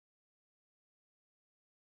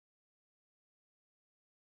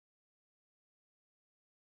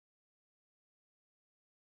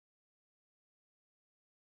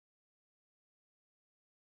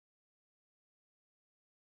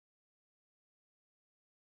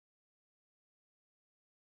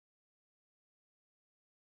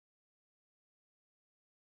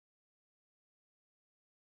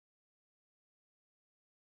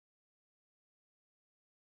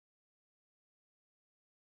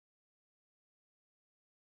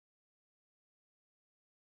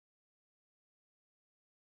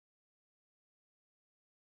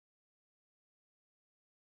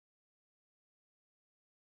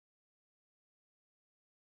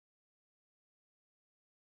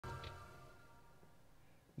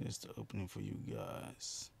There's the opening for you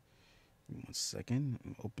guys. Give me 1 second.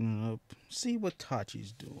 Open it up. See what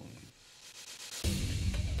Tachi's doing.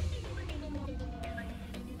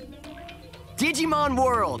 Digimon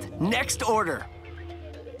World, next order.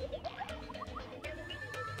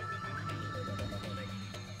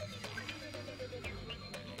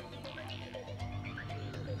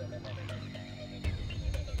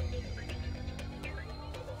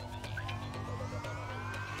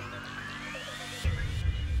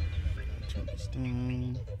 Turn this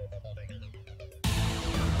down.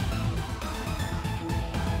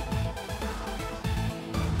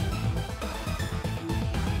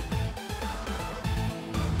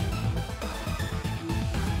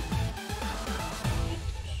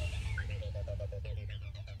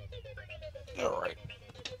 All right.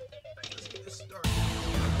 Let's get this started.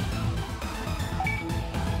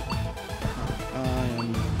 I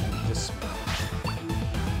am this.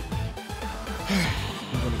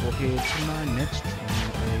 I'm gonna go ahead to my next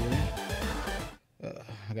training area.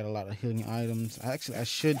 I got a lot of healing items. I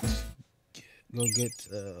should go get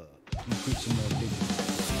recruit some more Digimon.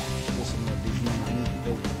 Get some more Digimon. I need to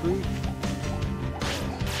go recruit.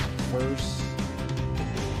 First,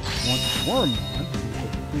 want Wormon.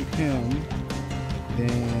 Recruit him. Then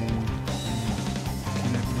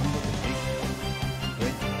can I remember the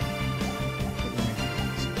big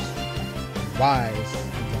Wise.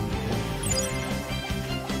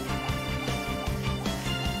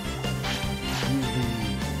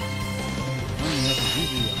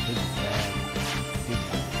 Usually a big bad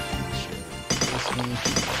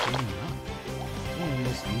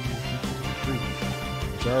this means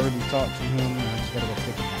which I already talked to him. I just gotta go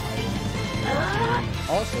pick up the item.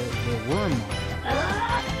 Also, the Wormon.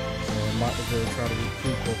 So I'm about to go try to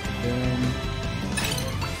recruit both of them.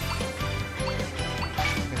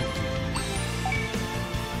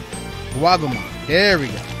 Kawagumon. There we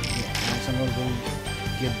go. Yeah, so I'm gonna go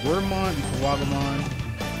get Wormon and Kawagumon.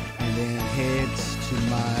 And then heads to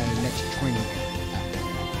my next training area.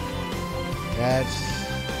 That's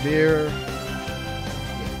there.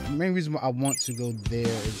 Yeah, the main reason why I want to go there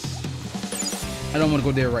is I don't want to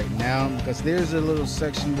go there right now because there's a little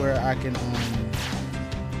section where I can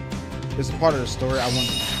there's a part of the story I want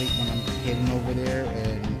to complete when I'm heading over there,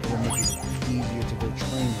 and it will make it easier to go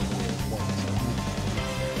train over there as well. So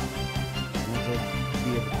I want to be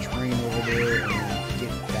able to train over there and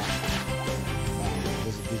get back.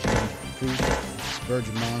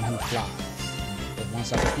 Digimon who flies. But once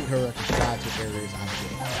I recruit her, I can fly to areas I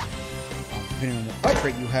get. Depending on what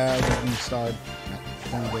upgrade you have, you can start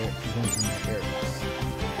going to new areas.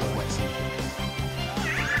 Like some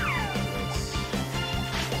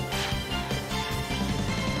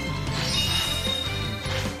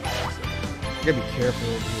you gotta be careful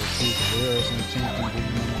over here too, because there are some champion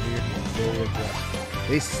Digimon over here who are very aggressive.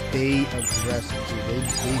 They stay aggressive too. They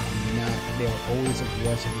do not. They are always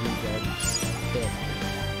aggressive. You gotta be careful.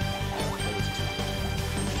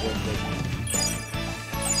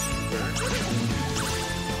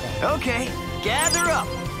 Okay, gather up.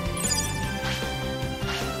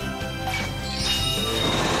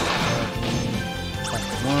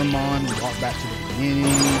 Wormon, walk back to the beginning,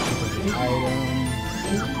 pick up the item.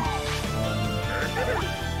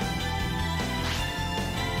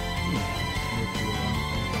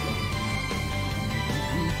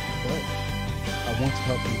 I want to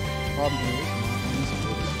help you. The problem is,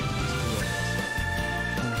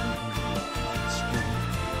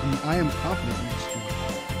 I am confident in this stream.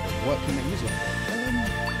 What can I use it for?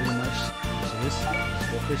 Pretty much. So this is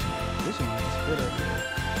for fishing. Fishing is good at it.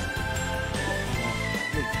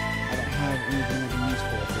 Wait, I don't have anything I can use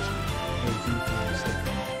for fishing. Anything for the stick.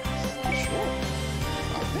 Sure.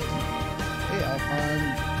 Oh, thank you. Hey, I'll find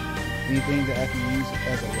anything that I can use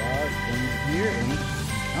as a rod from here, and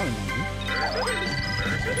I don't know.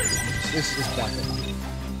 This is back up.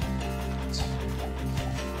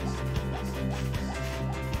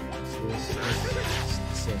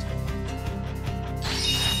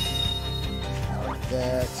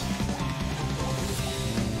 That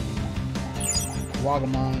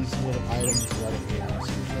Wagumon's little items right up here.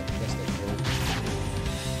 So that's that gold.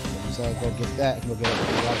 So I'll go get that. Go get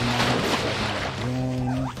Wagumon.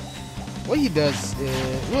 What he does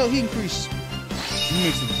is, well, he makes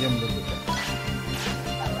the gem a little bit better.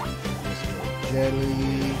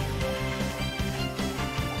 Jelly.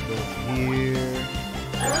 Go here.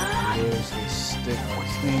 There's the stick of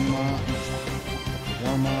Steamon.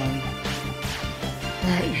 Wormon.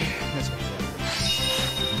 Alright, let's go.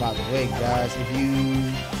 By the way, guys,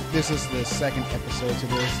 this is the second episode to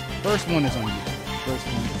this. First one is on YouTube. The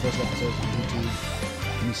first episode is on YouTube.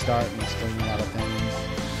 We start and explain a lot of things.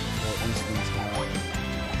 For instance,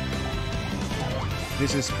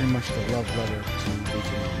 this is pretty much the love letter to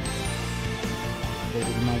Digimon.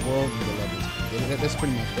 Digimon World, you will love this. That's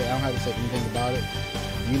pretty much it. I don't have to say anything about it.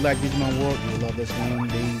 If you like Digimon World, you will love this game.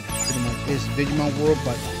 They pretty much is Digimon World,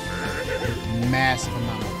 but massive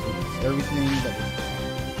amount of things. Everything that was.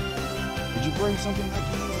 Did you bring something like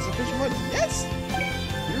this as a fish one? Yes!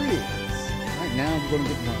 Here it is. Alright, now we're going to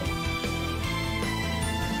get one.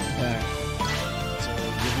 Alright. So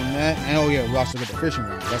give him that. And oh yeah, we also get the fishing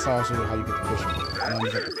rod. That's also how you get the fishing rod. And you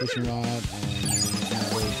get the fishing rod, and then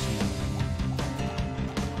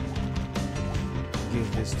give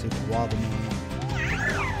this to the Waterman.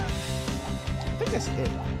 I think that's it. If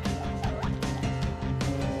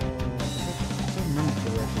I remember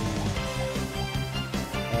correctly.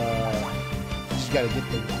 You gotta get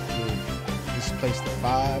this place to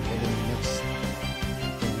 5, and then the next,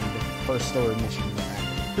 the first story mission.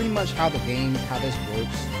 Pretty much how this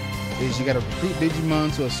works is you gotta recruit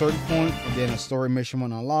Digimon to a certain point, and then a story mission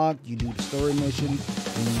when unlocked. You do the story mission, and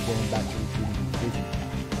you go back to recruiting Digimon.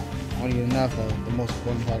 Funny enough, the most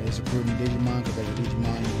important part is recruiting Digimon, because every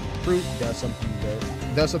Digimon you recruit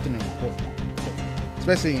does something important,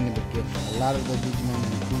 especially in the beginning. A lot of the Digimon you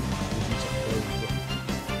recruit do something very important.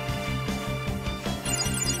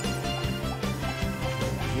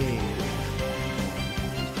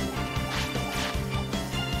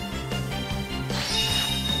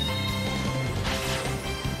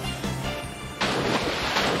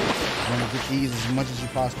 These as much as you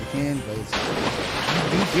possibly can, but you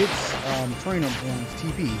do get trainer points,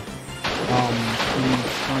 TP, through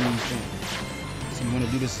training things. So you want to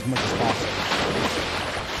do this as much as possible.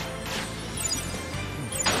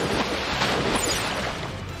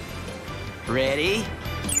 Ready?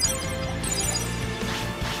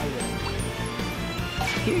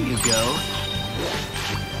 Here you go.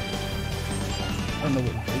 I don't know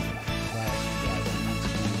what.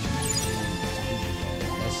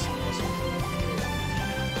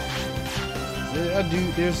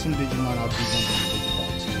 There's some Digimon I'll do something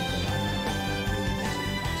Digimon too, but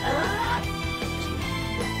I'm not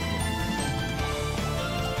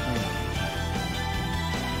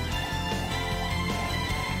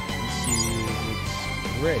let's see if it's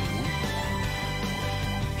ready.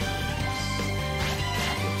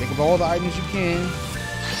 Think of all the items you can.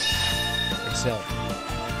 Excel.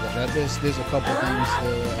 Yeah, there's a couple things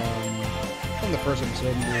from the first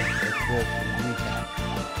episode. We'll recap.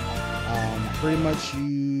 Pretty much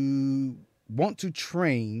you want to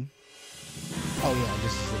train. Oh yeah,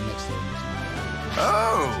 this is the next thing.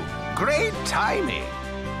 Oh, great timing.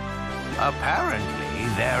 Apparently,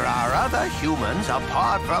 there are other humans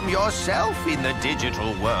apart from yourself in the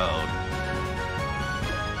digital world.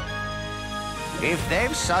 If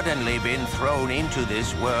they've suddenly been thrown into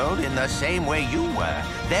this world in the same way you were,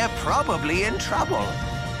 they're probably in trouble.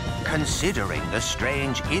 Considering the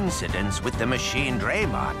strange incidents with the machine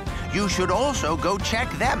Draymon, you should also go check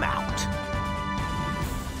them out.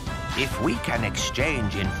 If we can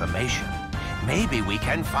exchange information, maybe we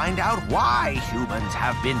can find out why humans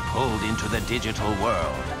have been pulled into the digital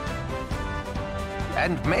world.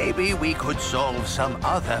 And maybe we could solve some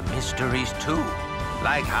other mysteries too,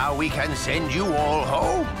 like how we can send you all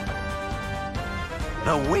home.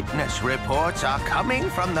 The witness reports are coming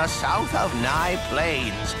from the south of Nye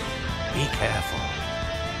Plains. Be careful.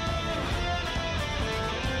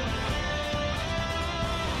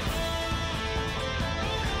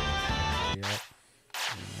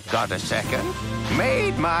 Got a second?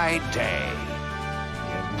 Made my day.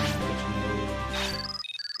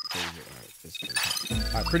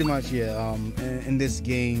 Pretty much, yeah. In this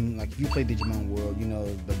game, like if you play Digimon World, you know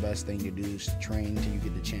the best thing to do is to train until you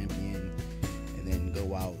get the champion, and then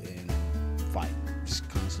go out and fight. Just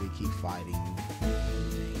constantly keep fighting and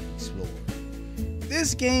explore.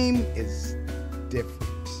 This game is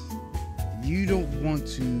different. You don't want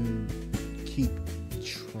to keep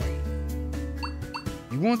training.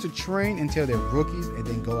 You want to train until they're rookies and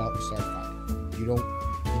then go out and start fighting.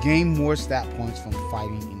 You gain more stat points from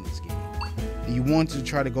fighting in this game. And you want to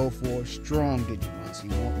try to go for strong Digimon. So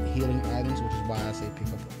you want healing items, which is why I say pick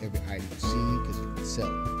up every item you see, because you can sell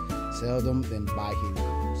them. Sell them, then buy healing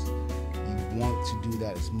items. You want to do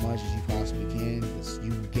that as much as you possibly can, because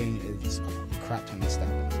you gain a crap ton of stat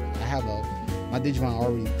points. I have my Digimon are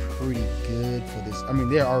already pretty good for this. I mean,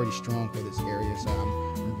 they're already strong for this area, so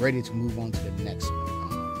I'm ready to move on to the next one.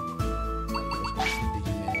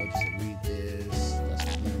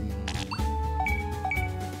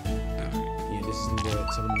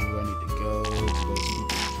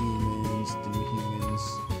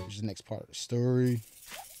 Next part of the story.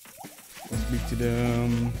 Let's speak to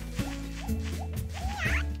them.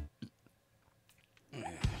 A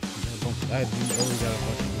bunch of I do always got a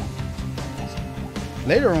bunch of them.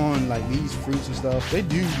 Later on, like these fruits and stuff, they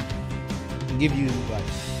do give you like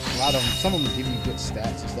a lot of them. Some of them give you good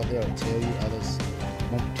stats and stuff. They'll tell you. Others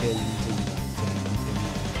won't tell you until you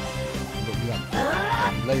but you got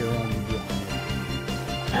later on you get them.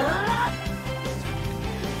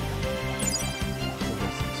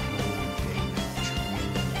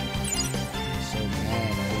 So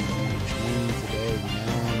mad I didn't do train today,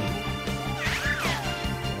 man.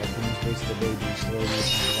 I finished basically the baby slowly.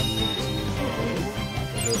 I need to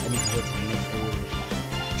head to the next order.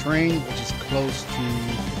 Train, which is close to,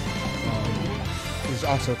 is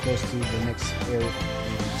also close to the next area,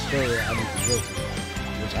 story I need to go to.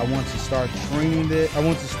 Which I want to start training there. I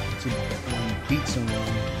want to beat someone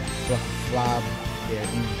so I can fly there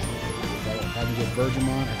easily. Like, if I can get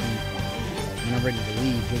Virgimon, when I'm ready to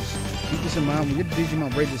leave, just keep this in mind. When you get the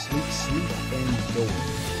Digimon ready to sleep indoors.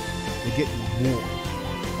 They get more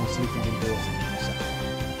on sleeping indoors.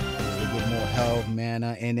 They get more health,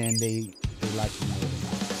 mana, and then they like you more.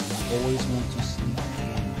 So you always want to sleep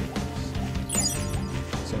indoors.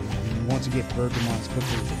 So you want to get Virgimon as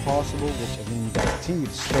quickly as possible, which I mean, you got to continue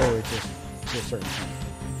the story to a certain point.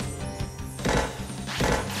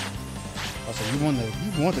 Also, you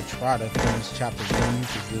want to try to finish chapter 1,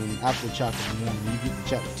 because then after chapter 1, when you get to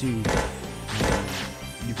chapter 2,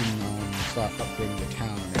 you can start upgrading your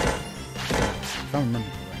town. If I remember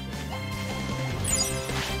correctly.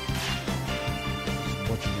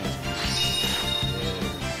 What you want to do.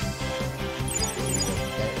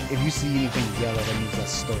 If you see anything yellow, that means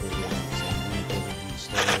that's story. So I'm going to go with the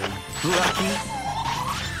story. Lucky.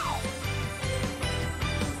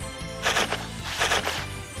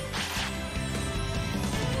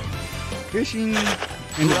 Fishing in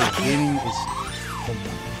the beginning is fun.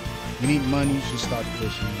 You need money, you should start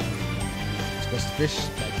fishing. Because the fish,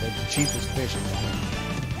 like the cheapest fish is $100.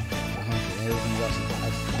 Everything else is the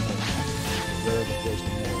rare the fish, the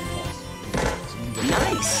more it costs. So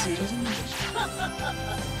Nice!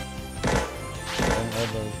 Don't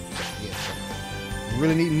ever, yeah. So you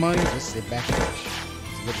really need money, just sit back and fish.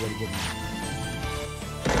 It's a good way to get money.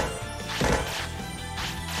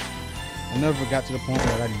 I never got to the point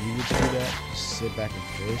where I needed to do that. Just sit back and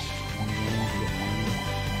fish. And then you get money.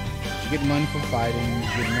 You get money for fighting. You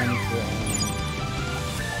get money for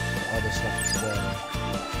other stuff as well.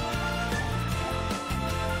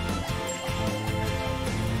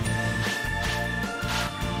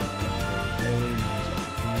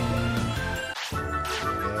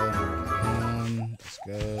 Let's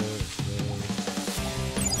go.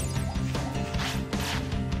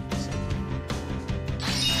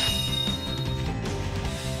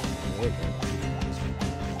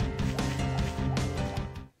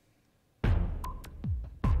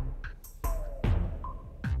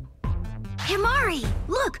 Himari,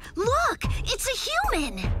 look! It's a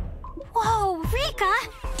human! Whoa, Rika!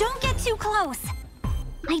 Don't get too close!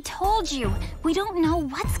 I told you, we don't know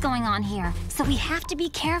what's going on here, so we have to be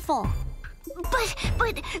careful.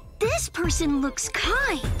 But this person looks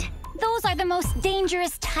kind. Those are the most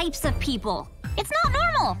dangerous types of people. It's not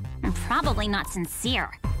normal, and probably not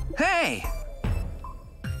sincere. Hey!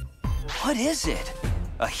 What is it?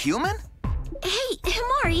 A human? Hey,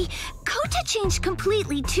 Himari, Kota changed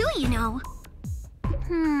completely too, you know.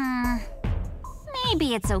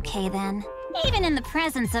 Maybe it's okay then. Even in the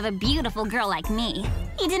presence of a beautiful girl like me,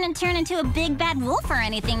 he didn't turn into a big bad wolf or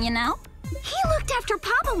anything, you know? He looked after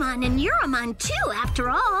Papamon and Yuramon too, after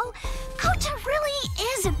all. Kota really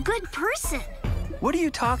is a good person. What are you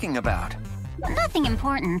talking about? Nothing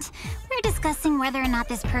important. We're discussing whether or not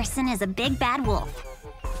this person is a big bad wolf.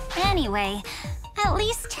 Anyway, at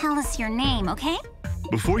least tell us your name, okay?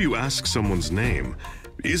 Before you ask someone's name,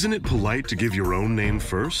 isn't it polite to give your own name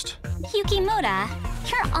first? Yukimura,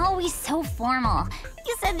 you're always so formal.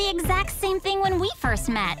 You said the exact same thing when we first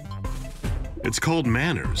met. It's called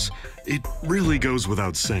manners. It really goes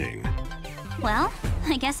without saying. Well,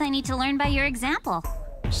 I guess I need to learn by your example.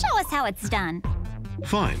 Show us how it's done.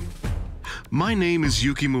 Fine. My name is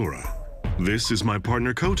Yukimura. This is my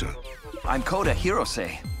partner Kota. I'm Kota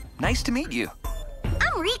Hirose. Nice to meet you.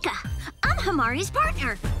 I'm Rika. I'm Himari's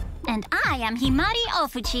partner. And I am Himari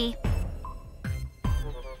Ofuchi.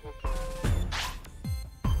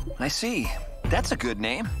 I see. That's a good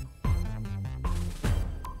name.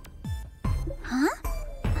 Huh?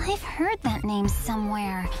 I've heard that name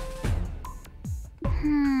somewhere.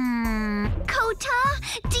 Kota,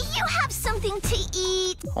 do you have something to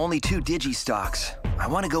eat? Only 2 Digistocks. I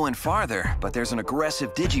want to go in farther, but there's an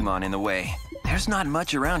aggressive Digimon in the way. There's not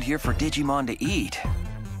much around here for Digimon to eat.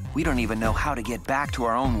 We don't even know how to get back to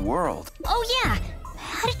our own world. Oh yeah!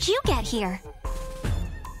 How did you get here?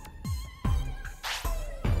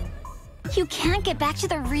 You can't get back to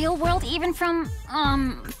the real world even from,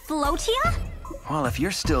 Floatia? Well, if you're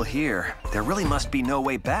still here, there really must be no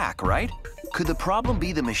way back, right? Could the problem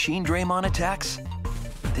be the machine Draymon attacks?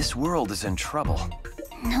 This world is in trouble.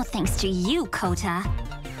 No thanks to you, Kota.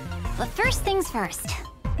 But first things first,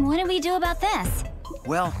 what do we do about this?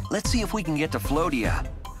 Well, let's see if we can get to Floatia.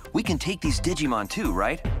 We can take these Digimon too,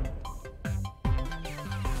 right?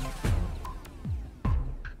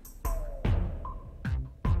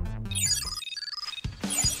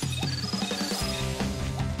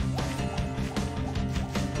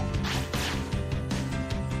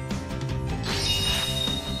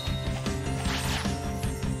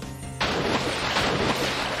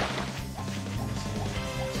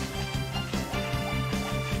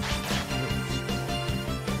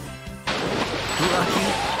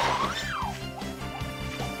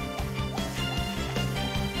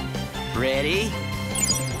 Ready?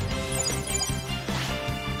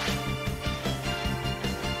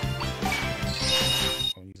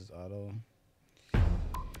 I'll use this auto.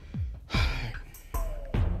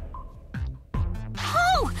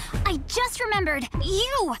 Oh! I just remembered!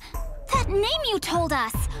 You! That name you told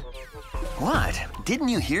us! What? Didn't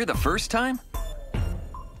you hear the first time?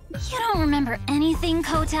 You don't remember anything,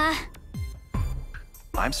 Kota?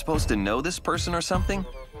 I'm supposed to know this person or something?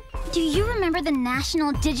 Do you remember the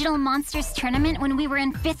National Digital Monsters Tournament when we were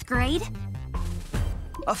in 5th grade?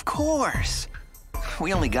 Of course!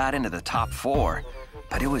 We only got into the top 4,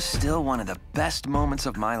 but it was still one of the best moments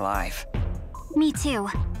of my life. Me too.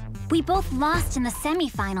 We both lost in the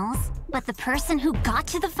semifinals, but the person who got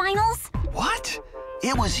to the finals? What?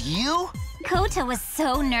 It was you? Kota was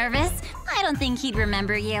so nervous, I don't think he'd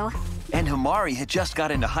remember you. And Himari had just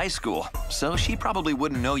got into high school, so she probably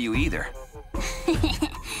wouldn't know you either.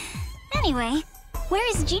 Anyway, where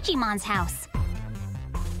is Digimon's house?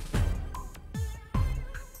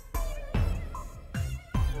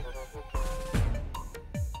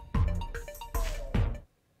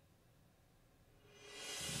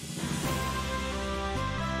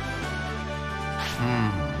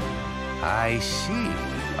 I see.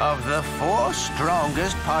 Of the 4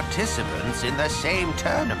 strongest participants in the same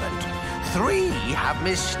tournament, 3 have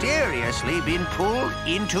mysteriously been pulled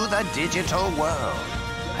into the digital world.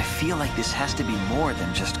 I feel like this has to be more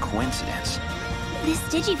than just coincidence. This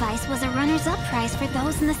Digivice was a runners-up prize for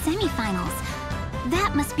those in the semifinals.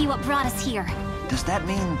 That must be what brought us here. Does that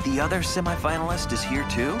mean the other semifinalist is here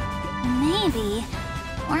too? Maybe.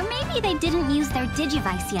 Or maybe they didn't use their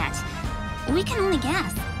Digivice yet. We can only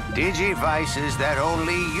guess. Digivices that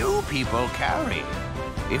only you people carry.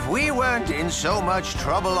 If we weren't in so much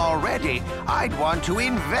trouble already, I'd want to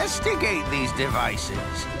investigate these devices.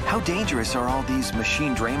 How dangerous are all these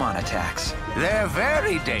machine Draymon attacks? They're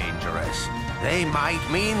very dangerous. They might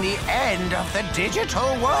mean the end of the digital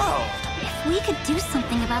world. If we could do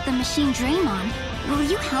something about the machine Draymon, will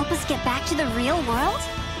you help us get back to the real world?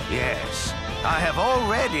 Yes, I have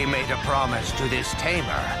already made a promise to this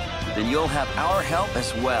tamer. Then you'll have our help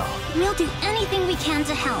as well. We'll do anything we can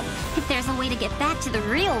to help, if there's a way to get back to the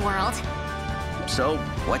real world. So,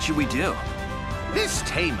 what should we do? This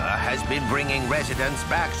tamer has been bringing residents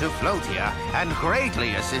back to Floatia and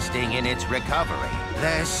greatly assisting in its recovery.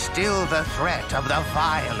 There's still the threat of the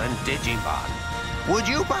violent Digimon. Would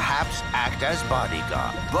you perhaps act as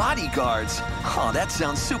bodyguard? Bodyguards? Oh, that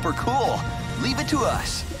sounds super cool. Leave it to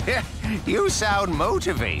us. You sound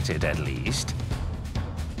motivated, at least.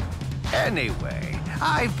 Anyway,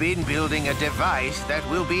 I've been building a device that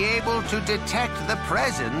will be able to detect the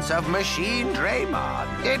presence of Machine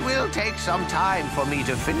Draymon. It will take some time for me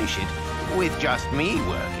to finish it, with just me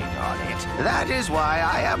working on it. That is why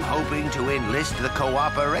I am hoping to enlist the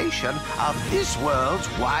cooperation of this world's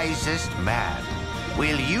wisest man.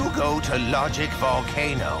 Will you go to Logic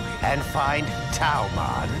Volcano and find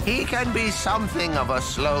Taumon? He can be something of a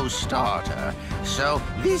slow starter, so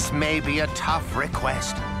this may be a tough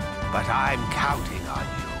request. But I'm counting on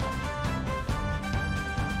you.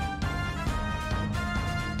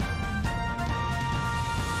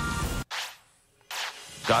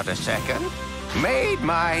 Got a second? Made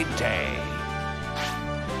my day.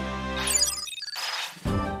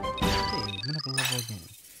 Hey, went up a level again.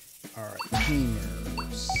 Alright,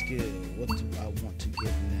 teamer, skill. What do I want to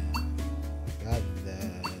get now? I got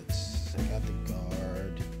that. I got the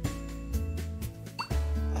guard.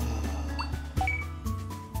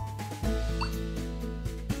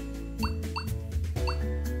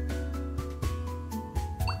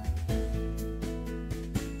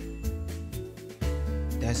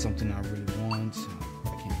 That's something I really want. I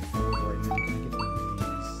can't afford right now. Can I get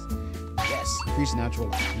these? Yes, increase natural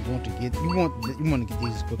life. You want to get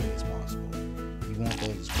these as quickly as possible. You want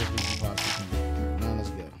those as quickly as you possibly can. Now let's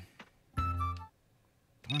go.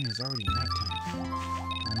 Darn, it's already nighttime.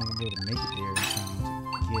 I'm not gonna be able to make it there in time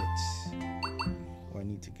to get where I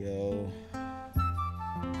need to go. I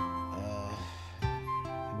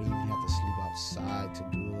may even have to sleep outside to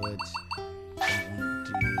do it. I want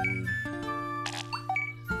to do.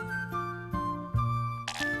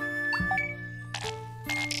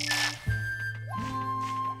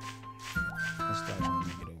 Let's start trying to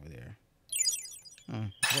make it over there.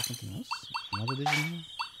 Is that something else? Another Digimon?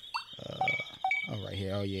 Oh, right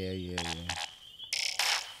here. Oh, yeah.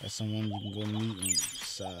 That's someone you can go meet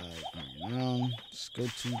inside. Alright, now let's go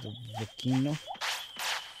to the volcano.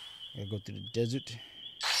 Gotta go through the desert.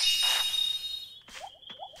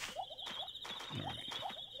 Alright.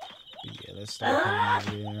 But yeah, let's start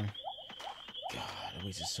heading over there. God, I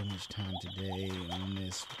wasted so much time today on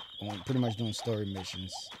this. Pretty much doing story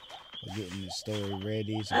missions. We're getting the story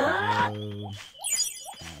ready so we can go.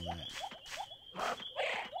 All that.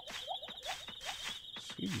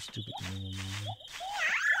 It's really stupid to me, man.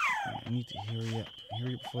 Right, I need to hurry up.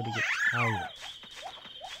 Hurry up before they get tired.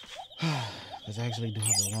 Because I actually do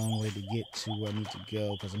have a long way to get to where I need to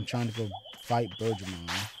go. Because I'm trying to go fight Digimon.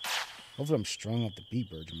 Hopefully I'm strong enough to beat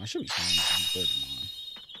Digimon. I should be strong enough to beat Digimon.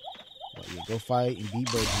 But yeah, go fight and beat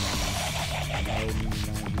Digimon. I know you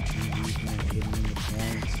hit me in the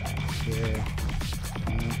points. Yeah.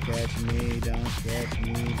 Don't catch me, don't catch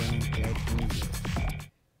me, don't catch me.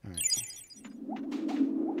 Alright.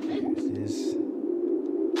 Here's this.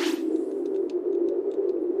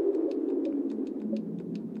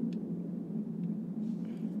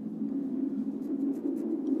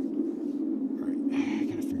 Alright, I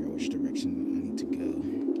gotta figure out which direction I need to go.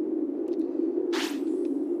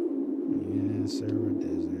 Yeah, Sarah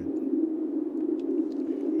Desert.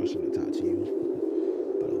 I shouldn't have talked to you.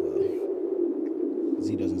 But oh well.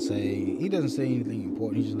 He doesn't say anything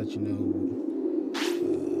important. He just lets you know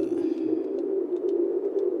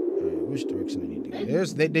which direction I need to go.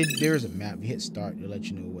 There's a map. You hit start, it'll let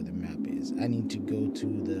you know where the map is. I need to go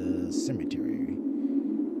to the cemetery.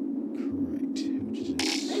 Correct. Which is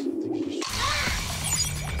just, I think it's just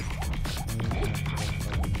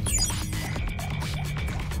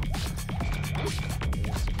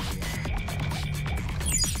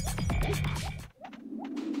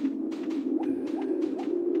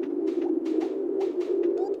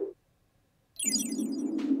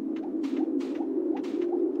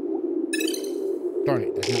darn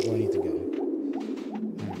it, that's not where I need to go.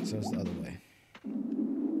 Alright, so it's the other way.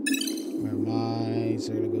 Where am I?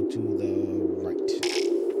 So I'm gonna go to the right.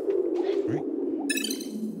 Right?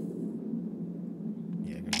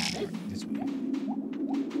 Yeah, go to the right. This way.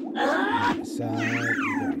 This side.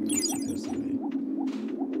 There we go. This way.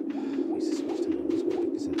 Waste so much time. Let's go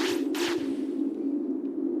pick this up.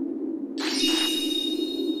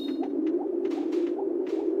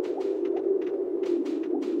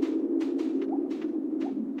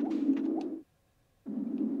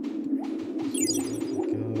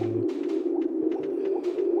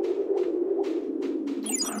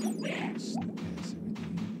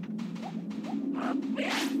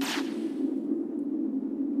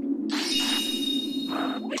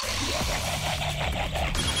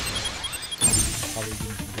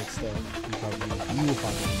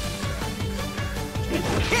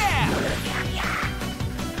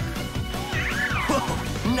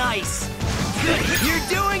 Whoa, nice! Good, you're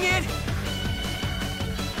doing it!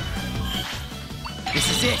 This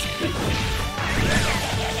is it!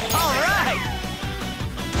 Alright!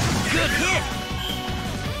 Good hit!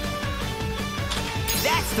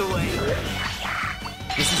 That's the way!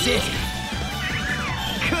 This is it!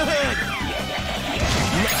 Good!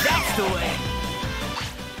 That's the way!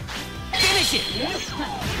 Finish it!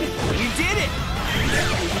 You did it!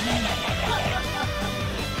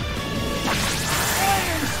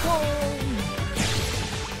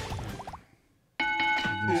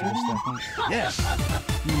 Yes!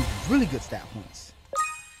 Really good stat points.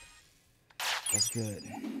 That's good.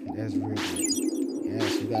 That's really good.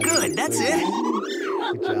 Yes, you guys. Good, that's it!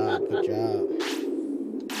 Good job, good job.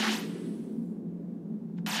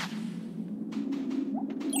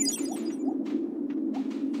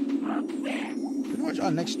 Pretty much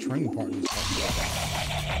our next training partner is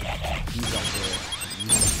he's up there.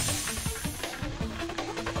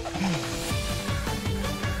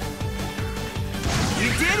 You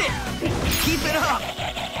did it! Keep it up!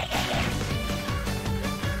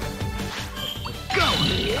 Go!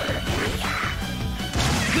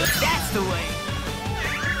 Good, that's the way!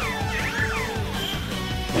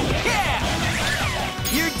 Yeah!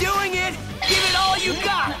 You're doing it! Give it all you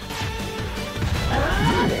got!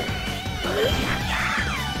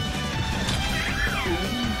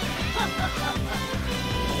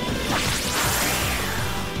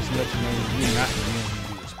 not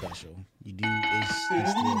do your special. You do.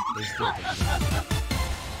 They still take it.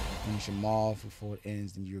 Finish them off before it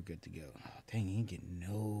ends, then you're good to go. Oh, dang, you ain't getting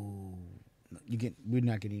we're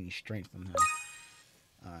not getting any strength from him.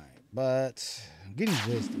 All right, but I'm getting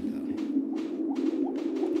wisdom though.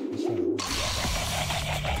 Let's try to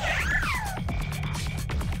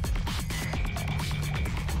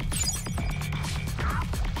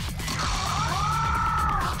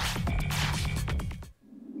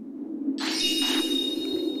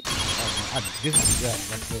this is that.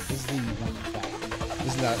 That's it. This is the you want to fight.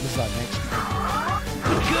 This is our next trigger.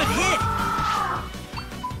 Good hit!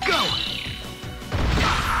 Go!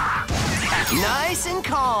 Nice and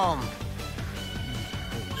calm.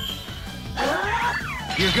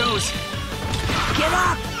 Here goes. Get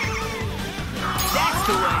up! That's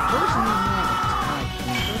the way.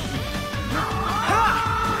 Ha!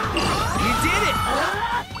 You did it!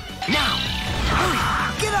 Now, hurry!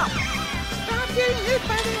 Get up! Stop getting hit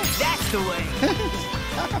by this! That's the way.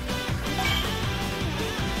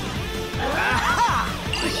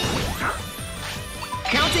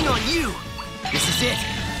 Counting on you. This is it.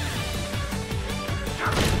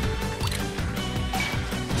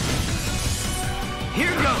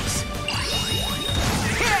 Here goes.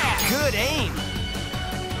 Yeah, good aim.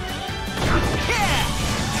 Yeah.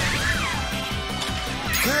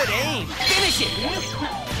 Good aim. Finish it.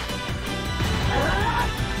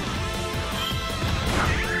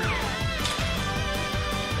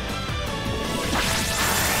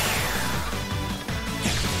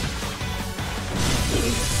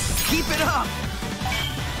 Keep it up!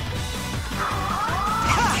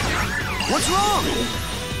 Ha! What's wrong?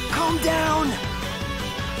 Calm down!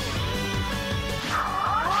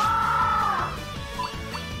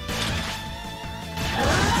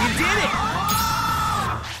 You did it!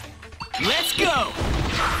 Let's go!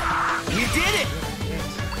 You did it!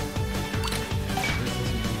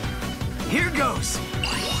 Here goes!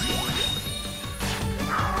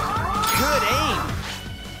 Good aim!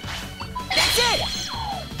 That's it!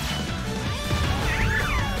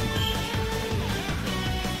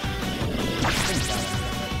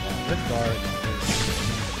 Red guard is the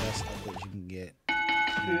best upgrade you can get.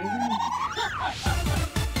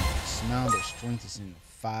 Now their strength is in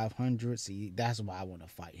 500. See, that's why I want to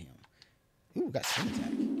fight him. Ooh, we got spin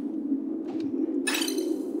attack.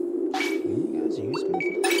 You guys use spin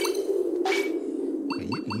attack? Okay,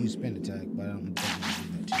 you can use spin attack, but I don't think you can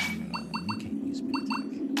do that to you at all. You can't use spin attack.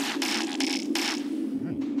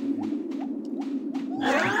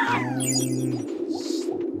 Alright.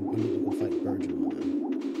 We need to go fight Digimon.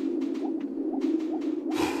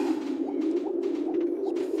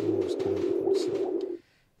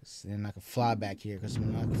 Then I can fly back here, because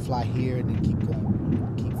when I can fly here and then keep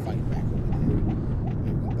going, keep fighting back over there. I'm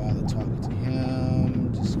not gonna bother talking to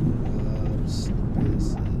him. Just go up, slip this,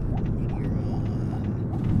 meteor on.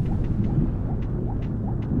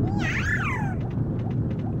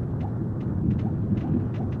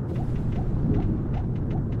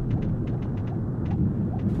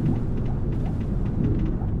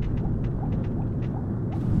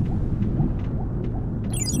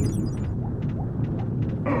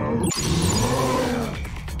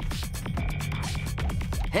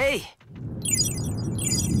 Hey!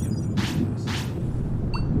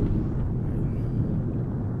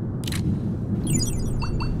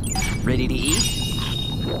 Ready to eat?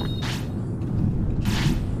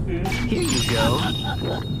 Here you go.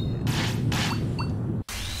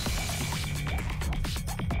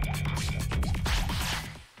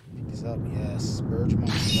 Pick this up, yes. Digimon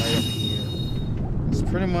is right up here. It's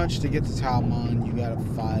pretty much to get to Talmon, you gotta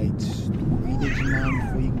fight 3 Digimon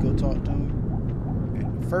before you can go talk to him. And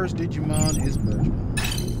the first Digimon is Digimon.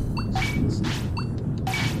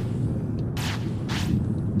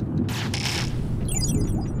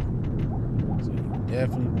 So you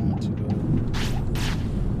definitely want to go.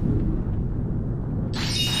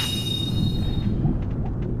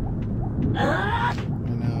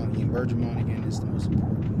 And now, Digimon again is the most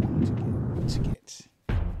important one to get.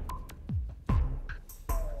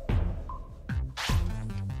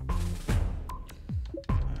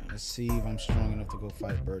 Alright, let's see if I'm strong enough to go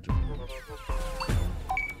fight Digimon.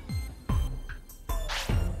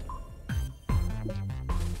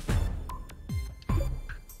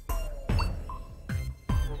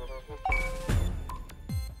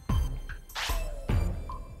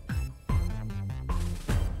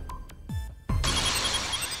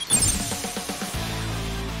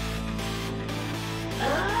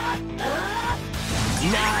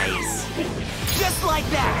 Nice! Just like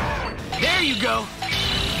that! There you go!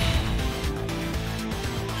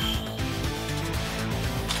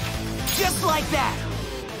 Just like that!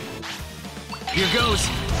 Here goes.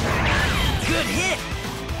 Good hit.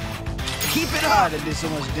 Keep it God, up. that did so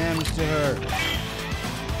much damage to her.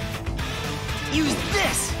 Use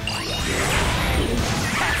this.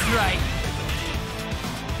 That's right.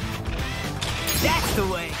 That's the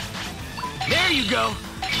way. There you go.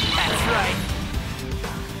 That's right.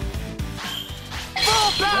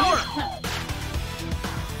 Full power.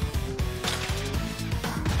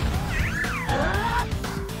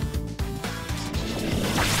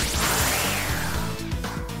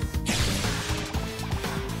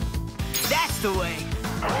 That's the way.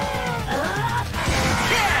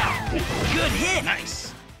 Yeah! Good hit.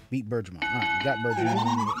 Nice. Beat Bergman. Alright, we got Bergman.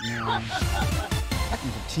 Now, I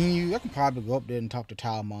can continue. I can probably go up there and talk to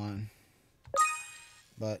Talmon.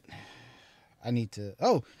 But I need to.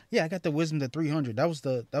 Oh, yeah, I got the wisdom to 300. That was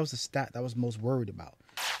the stat that I was most worried about.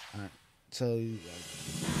 Alright. So well,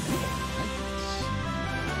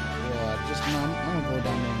 I'm gonna go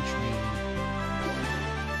down there and train.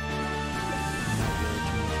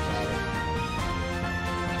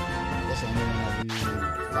 That's the only one I usually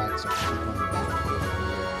fight, so I'm going back here.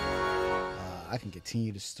 I can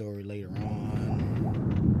continue the story later on.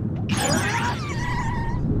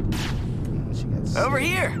 She got Over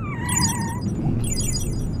here.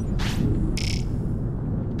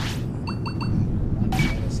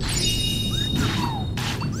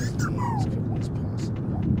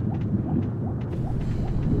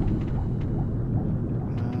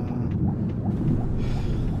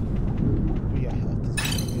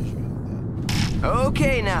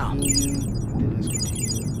 Okay now.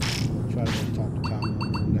 Try to go talk to Tom.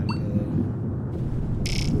 We gotta go.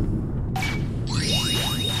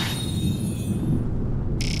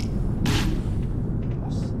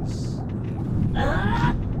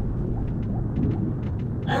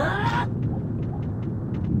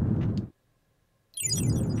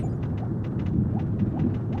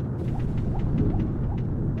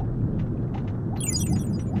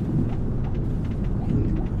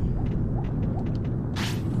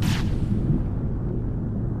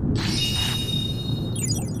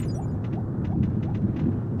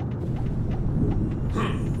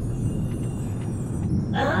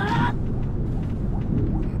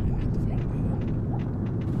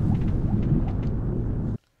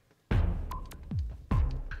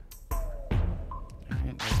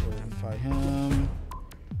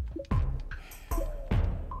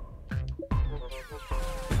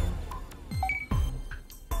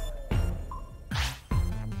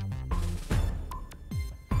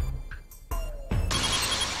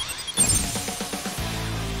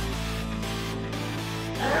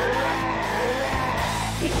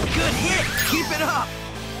 Good hit. Keep it up.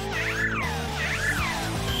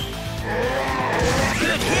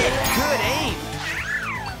 Good hit. Good aim.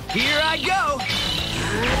 Here I go.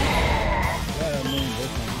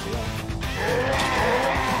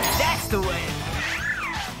 That's the way.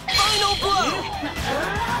 Final blow.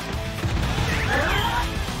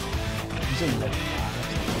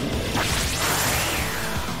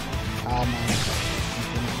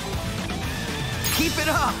 Keep it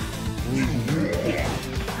up.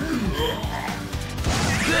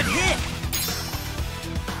 Good hit.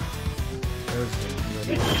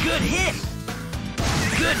 Good hit.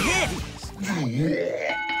 Good hit.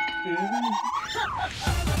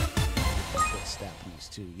 Good stat points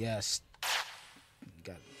too. Yes.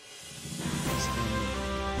 Got it.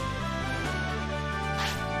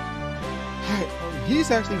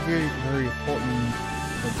 He's actually very, very important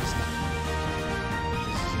for this now.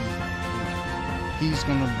 He's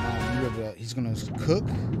gonna cook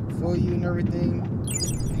for you and everything.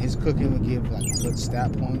 His cooking will give like good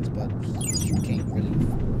stat points, but you can't really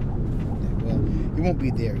afford that. Well, you won't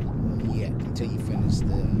be there yet until you finish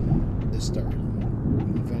the story.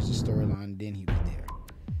 When you finish the storyline, then he'll be there.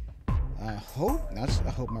 I hope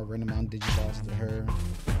my Renamon Digiboss to her.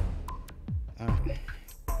 Alright.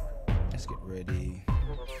 Let's get ready.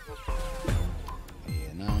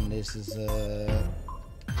 Yeah, now this is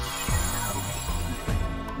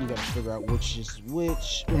you gotta figure out which is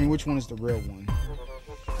which. I mean, which one is the real one.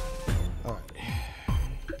 Alright.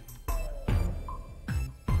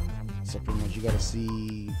 So pretty much you gotta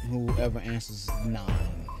see whoever answers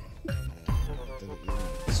 9.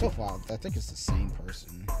 So far, I think it's the same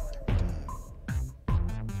person every time.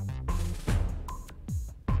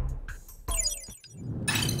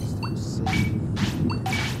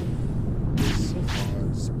 So far,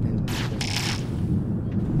 it's been to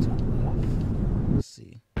the left. Let's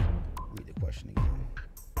see. Read the question again.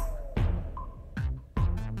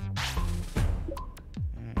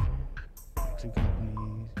 Alright. 2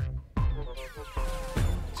 companies.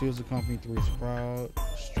 2 is a company, 3 is a crowd.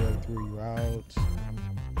 Straight through you out.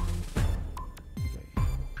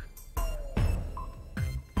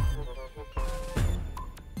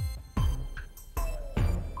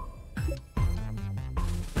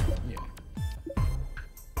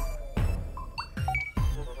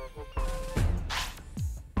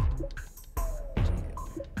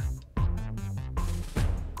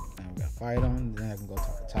 fight him. Then I can go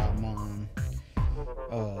talk to Talmon.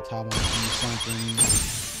 Talmon do something.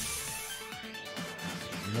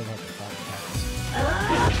 Never have to fight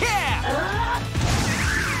Yeah!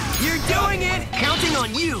 You're doing it! Counting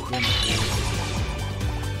on you!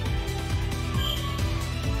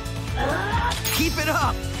 Keep it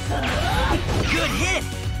up! Good hit!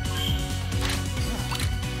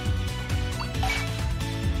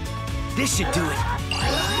 This should do it.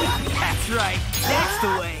 That's right. That's the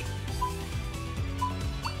way.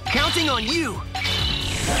 Counting on you.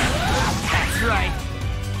 That's right.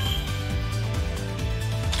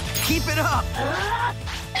 Keep it up.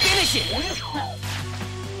 Finish it.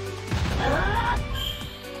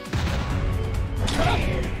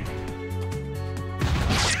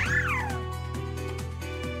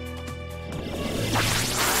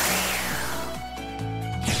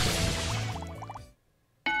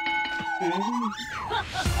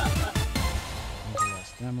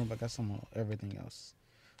 Stamina, but I got some of everything else.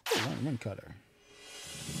 One cutter.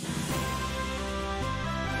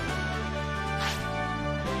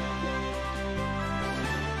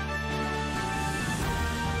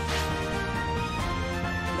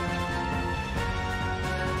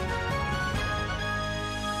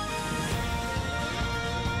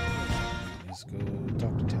 Let's go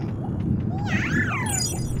talk to town.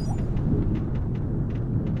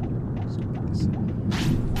 Let's go pick this up.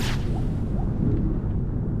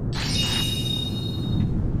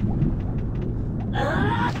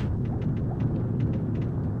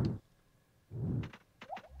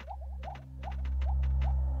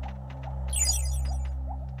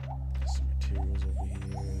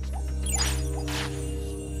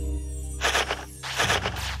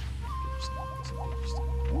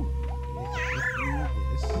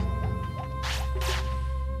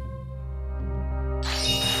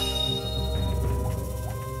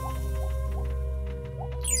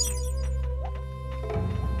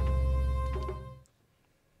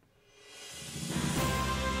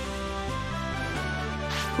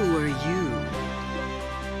 Who are you?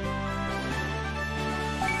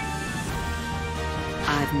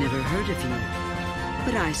 I've never heard of you,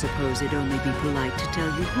 but I suppose it'd only be polite to tell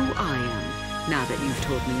you who I am, now that you've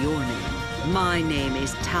told me your name. My name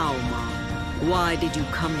is Talmon. Why did you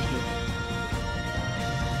come here?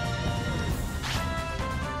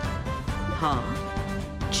 Huh?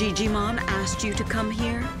 Digimon asked you to come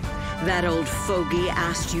here? That old fogey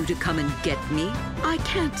asked you to come and get me? I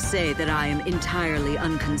can't say that I am entirely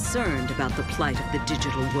unconcerned about the plight of the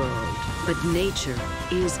digital world, but nature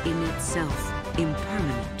is in itself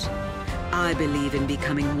impermanent. I believe in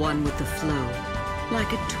becoming one with the flow,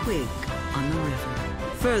 like a twig on the river.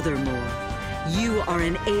 Furthermore, you are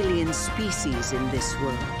an alien species in this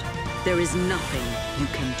world. There is nothing you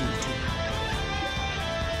can do to it.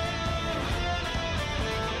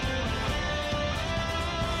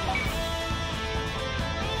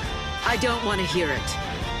 I don't want to hear it.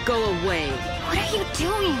 Go away. What are you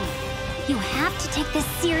doing? You have to take this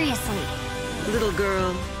seriously. Little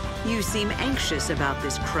girl, you seem anxious about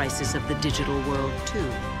this crisis of the digital world, too.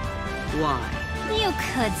 Why? You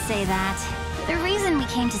could say that. The reason we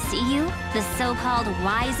came to see you, the so-called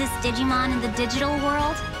wisest Digimon in the digital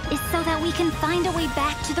world, is so that we can find a way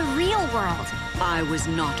back to the real world. I was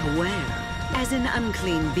not aware. As an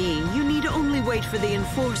unclean being, you need only wait for the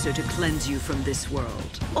Enforcer to cleanse you from this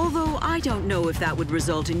world. Although I don't know if that would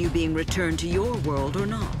result in you being returned to your world or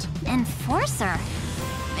not. Enforcer?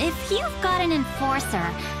 If you've got an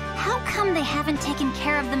Enforcer, how come they haven't taken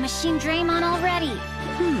care of the machine Draymon already?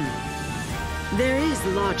 There is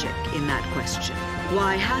logic in that question.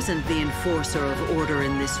 Why hasn't the Enforcer of order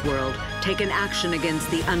in this world taken action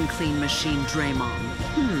against the unclean machine Draymon?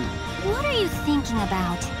 What are you thinking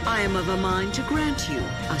about? I am of a mind to grant you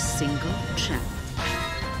a single chance.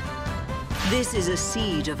 This is a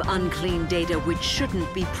seed of unclean data which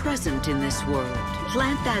shouldn't be present in this world.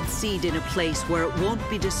 Plant that seed in a place where it won't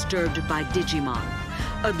be disturbed by Digimon.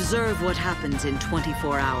 Observe what happens in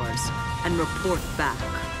 24 hours and report back.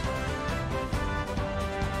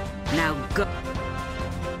 Now go.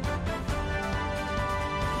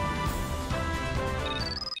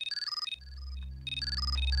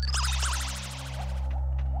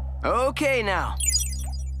 Okay, now.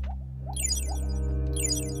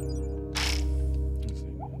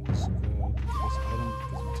 Let's go get this item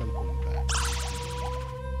because we're teleporting back.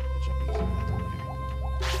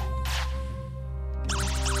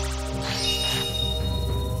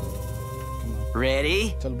 Come on.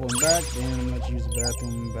 Ready? Teleporting back, then I'm gonna let you use the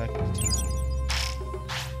bathroom back at the town.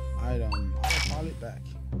 Item, autopilot back.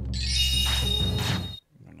 I'm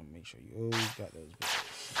gonna make sure you always got those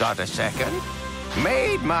bits. Got a second?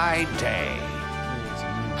 Made my day. Here's a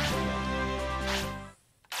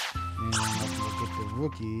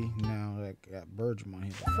rookie. Now I got Birdramon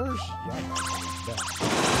here. But first, y'all gotta get back.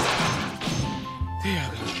 There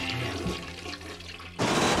y'all go.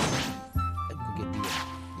 Let's go get the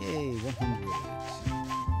yay, 100.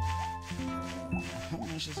 How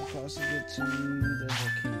much does it cost to get to the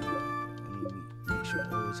volcano? I need to make sure I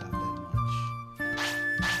always have that much.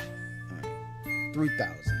 Alright,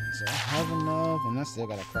 3,000. So I have enough, and I still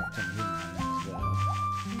got a crap ton of him as well.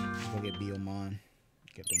 Let's go get Biomon.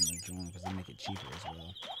 Get them to join because they make it cheaper as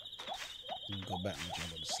well. We go back and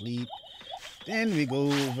go to sleep. Then we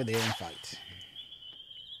go over there and fight.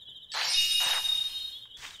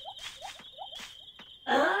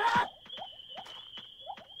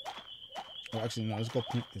 Oh, actually, no. Let's go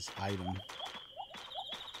plant this item.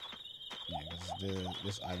 Yeah, because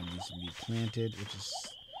this item needs to be planted, which is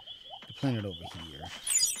planted over here.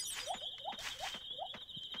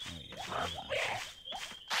 Oh yeah.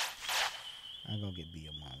 I'll go get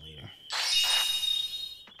Biomon later.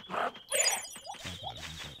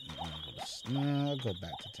 No, I'll go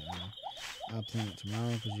back to town. I'll plant it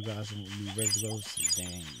tomorrow because you guys will be ready to go to sleep.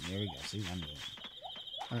 Dang, there we go. See, I'm doing it.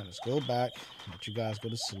 Alright, let's go back. Let you guys go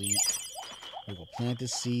to sleep. We'll go plant the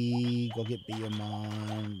seed, go get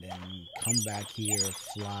Biomon, then come back here,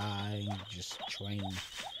 fly, just train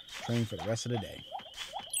for the rest of the day.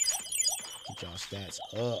 Get y'all stats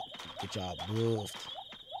up, get y'all buffed.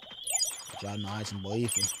 Y'all nice and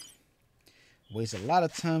boyful. Waste a lot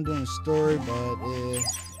of time doing the story, but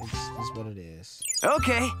it's what it is.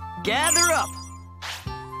 Okay, gather up.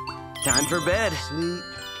 Time for bed. Sleep.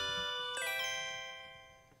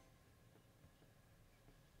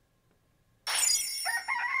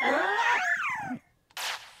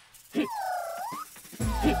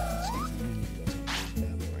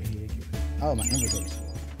 Oh, my inventory's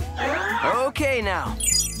full. Okay now.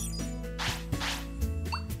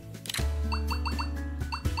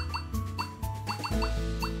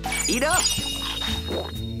 Eat up!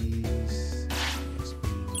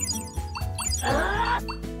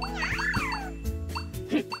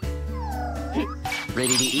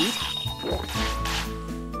 Ready to eat?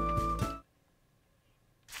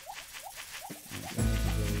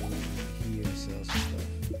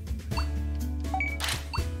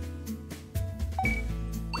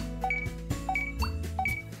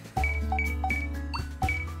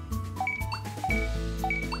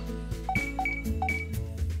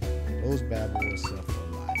 Those bad boys sell for a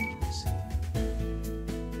lot, you can see.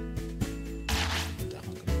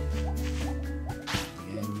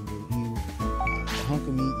 The hunk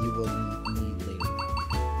of meat you will need later.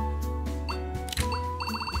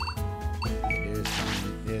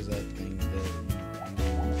 There's a thing that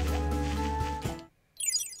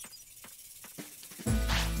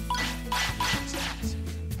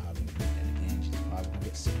she's probably gonna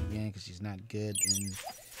get sick again because she's not good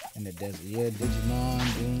in the desert. Yeah, Digimon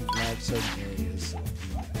don't like certain areas, so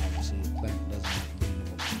obviously the plant doesn't like being in the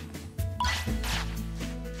volcano.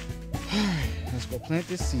 Alright, let's go plant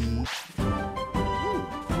this seed.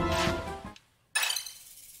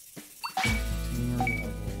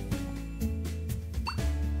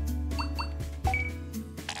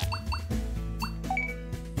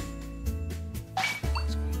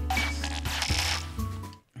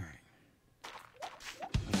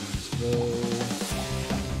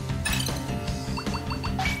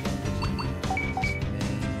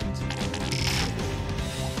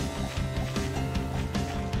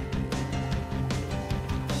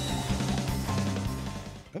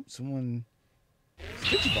 Someone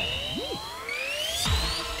Digiball.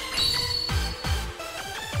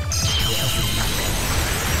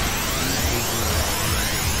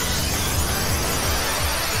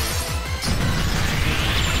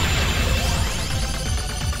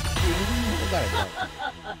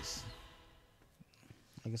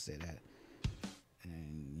 I can say that.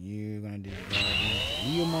 And you're gonna do the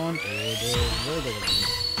Digimon or the regular one.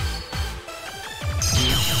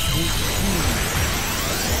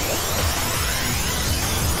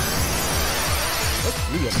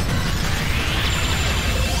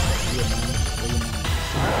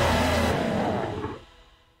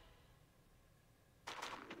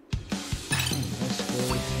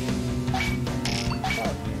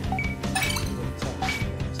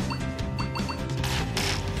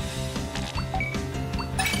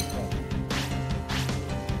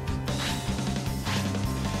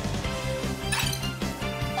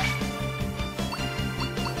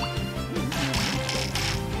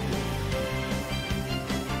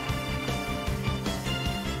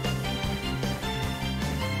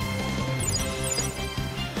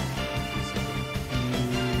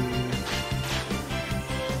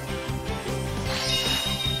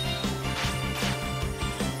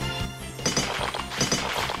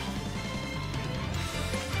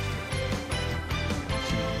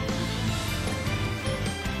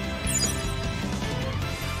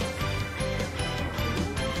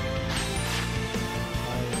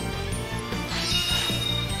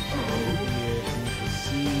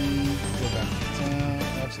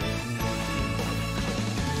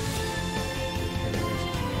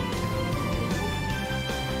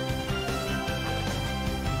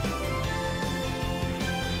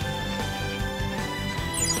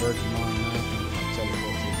 Digimon now. I'll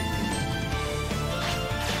teleport to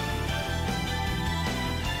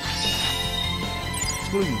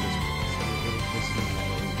excluding this one. This is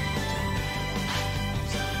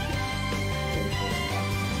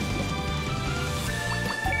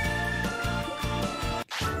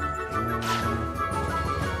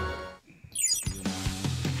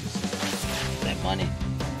That money.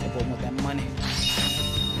 I put with that money.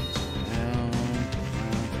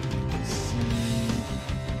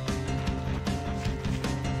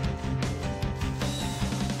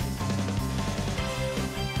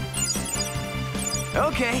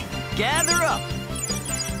 Okay, gather up.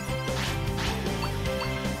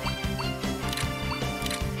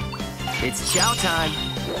 It's chow time.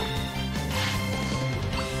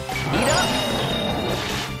 Eat up.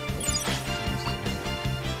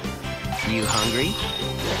 You hungry?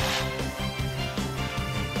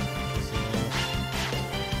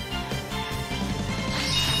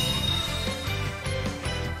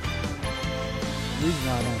 The reason I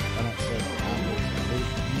don't sell the apples,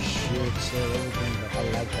 you should sell everything, but I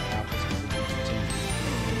like the apples because they continue to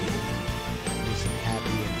be just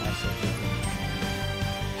happy and also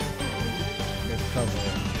they cover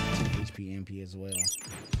 10 HP MP as well. So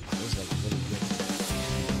it's like really good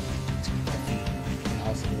to caffeine. And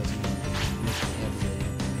also it doesn't make it heavier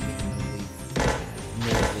and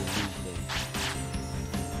make it really so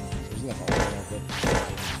it's like all around good.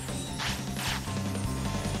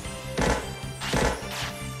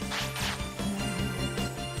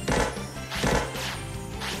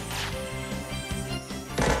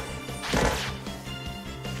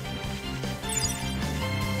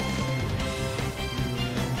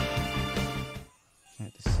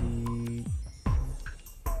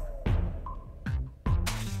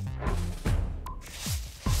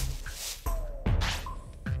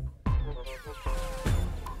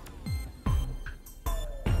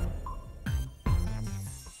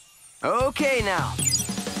 Okay now.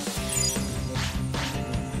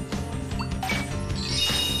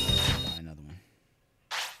 Buy another one.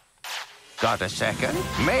 Got a second?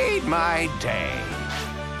 Made my day.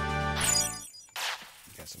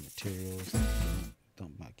 Got some materials.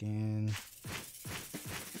 Dump back in.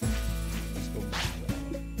 Let's go back.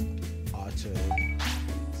 Auto.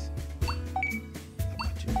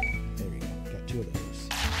 There we go. Got 2 of those.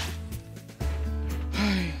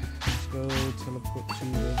 Let's go teleport to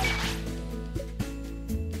go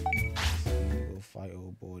fight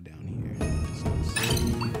old boy down here. Let's go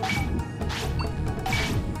save.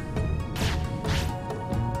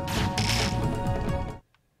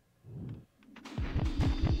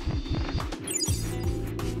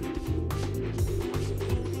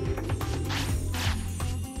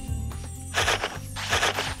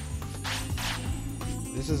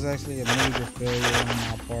 This is actually a major failure on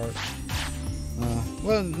my part.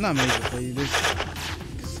 Well, not major failure. This,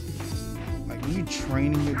 like when you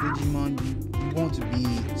training your Digimon, you want to be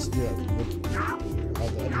still at the rookie. All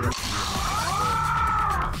the other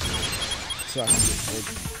so I can get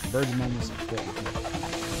Birdie is important.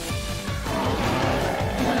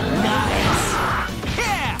 Nice.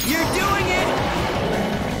 Yeah, you're doing it.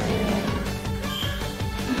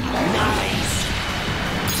 Nice.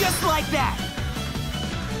 Just like that.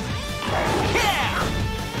 Yeah.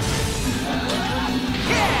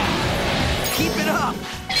 Yeah. Keep it up.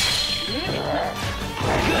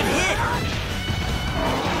 Good hit.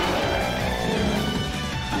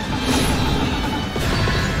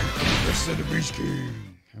 Rest of the Beast King.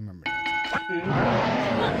 I remember that.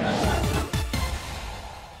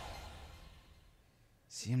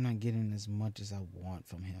 See, I'm not getting as much as I want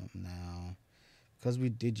from him now. Because we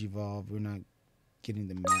Digivolve, we're not getting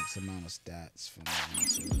the max amount of stats from him.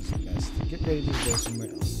 So it's best to get ready to go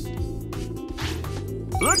somewhere else.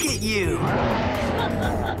 Look at you.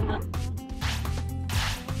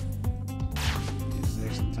 It's the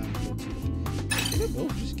extra time to go to. Did they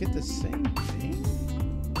both just get the same thing?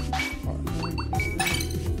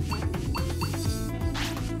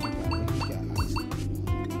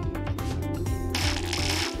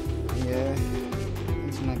 Yeah,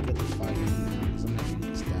 it's not good to fight him now because I'm not getting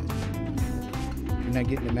the stats. You're not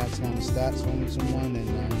getting the max amount of stats from someone, and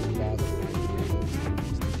now you're bothered.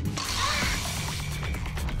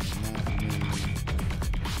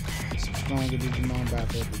 Some stronger Digimon back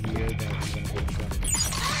over here that I'm gonna go try to get.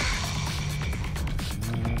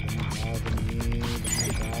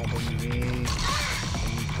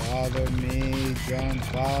 Don't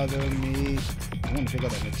bother me. I want to pick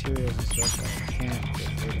up the materials and stuff, but I can't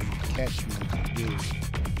because they're going to catch me if I do.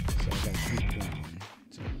 So I got to keep going.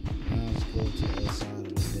 So now let's go to the other side of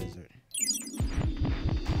the desert.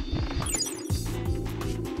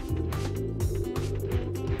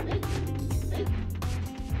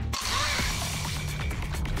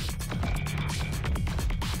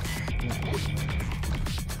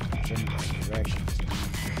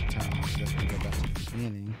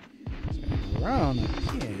 around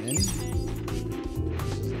again.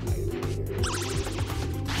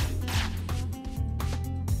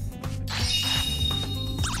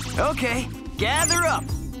 Okay, gather up.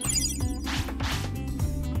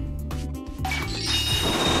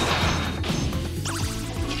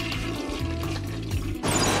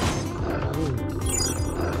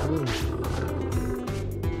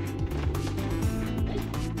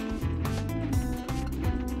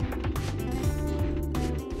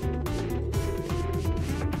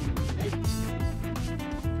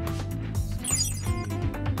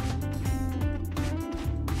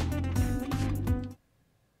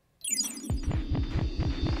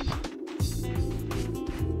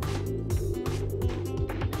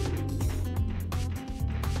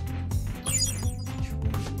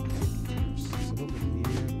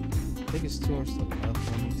 Biggest towards the left I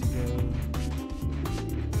need to go.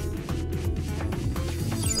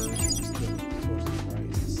 Still towards the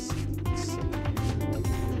right.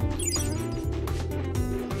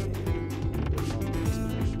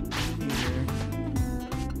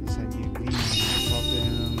 That's how you be. Talk to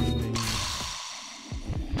him.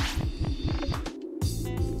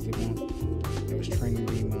 There was training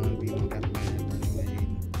Digimon. Digimon got mad, run away.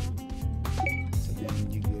 So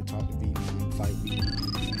then you go talk to Digimon, fight Digimon.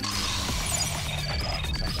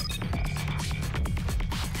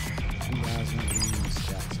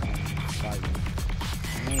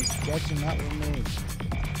 Catching up with me.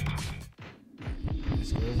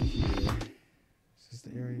 Let's go over here. Is this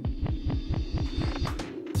the area?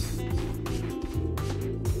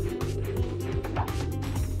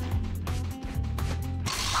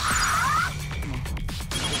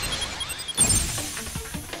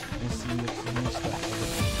 Let's see what's the new stuff.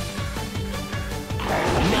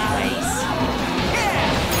 Nice!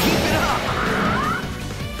 Yeah! Keep it up!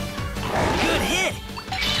 Good hit!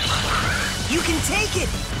 You can take it!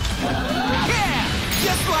 Yeah!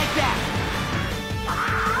 Just like that!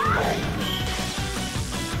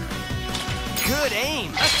 Good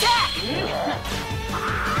aim! Attack! Yeah!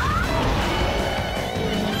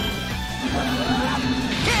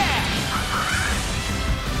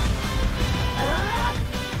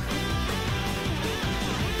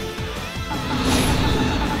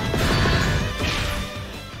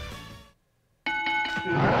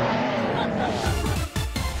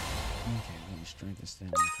 Strength and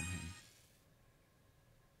stamina from him.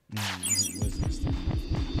 Wisdom stamina.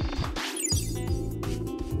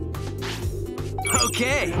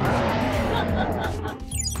 Okay.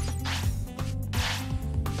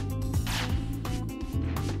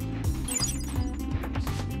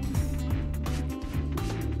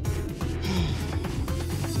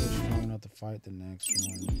 So strong enough to fight the next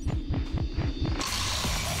one.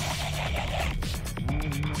 No,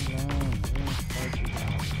 you're wrong. I won't fight you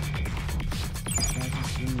now.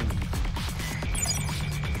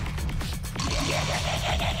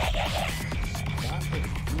 Stop it.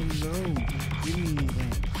 No, give me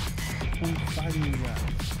anything. I'm fighting you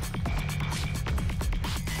guys.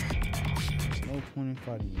 There's no point in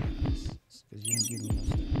fighting you guys. Because you don't give me no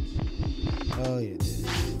stats. Oh, yeah, this.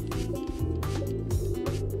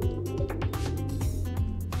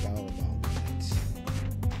 Forgot all about that.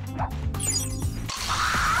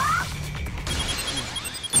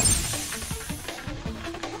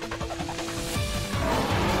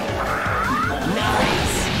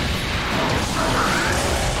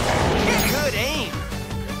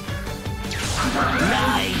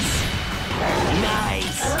 Nice!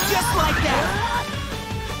 Nice! Just like that!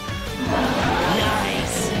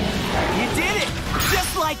 Nice! You did it!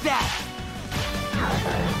 Just like that!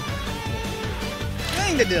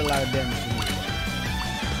 Dang, that did a lot of damage to me.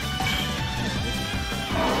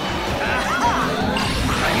 Aha!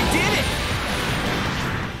 You did it!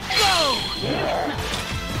 Go!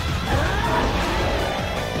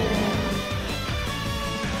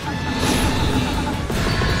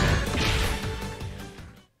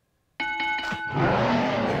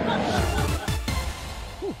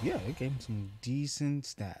 Yeah, it gave him some decent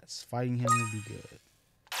stats. Fighting him would be good.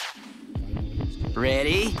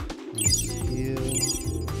 Ready? Heal.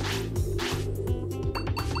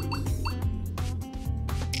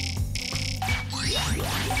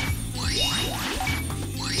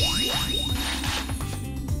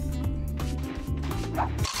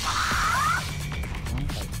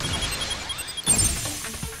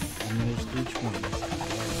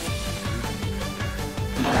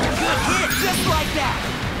 Good hit, just like that.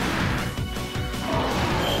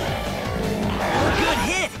 Good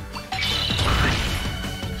hit.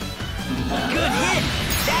 Good hit.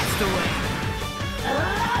 That's the way.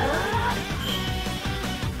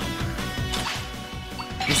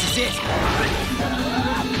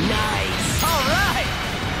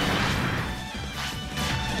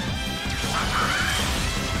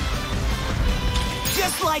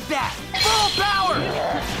 that! Full power!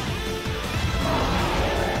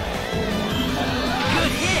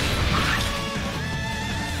 Good hit!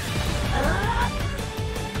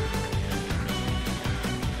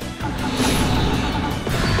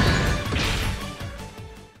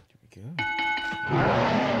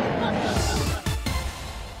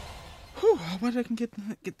 Whew, I bet I can get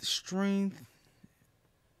the strength.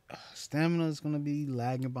 Stamina is gonna be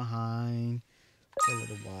lagging behind for a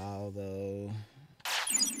little while though.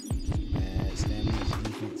 Bad stamina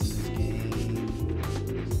defense in this game.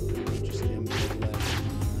 Ultra stamina is lagging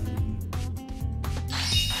behind.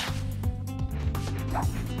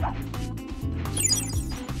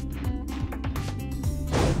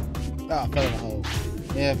 Oh, I fell in a hole.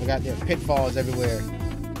 Yeah, I forgot there are pitfalls everywhere.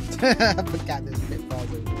 I forgot there's pitfalls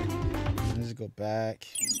everywhere. Let's just go back.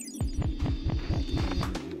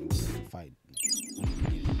 Fight.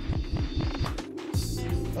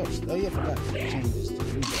 Oh yeah, I forgot to change this to you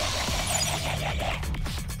guys.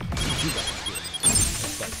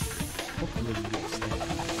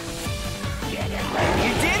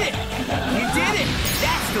 You did it! You did it!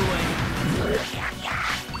 That's the way!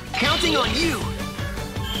 Counting on you!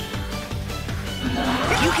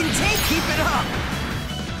 You can keep it up!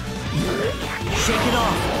 Shake it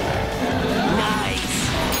off! Nice!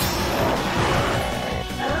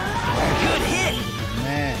 Good hit!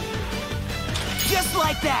 Man. Just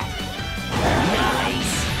like that!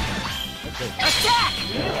 Nice! Attack!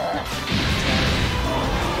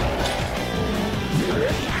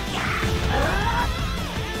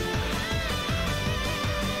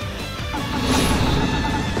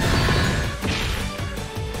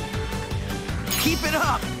 Keep it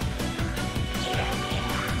up!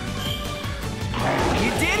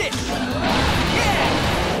 You did it! Yeah!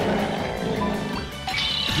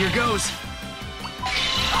 Here goes!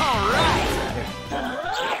 All right!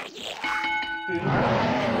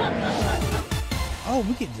 Oh,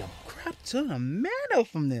 we get a crap ton of mana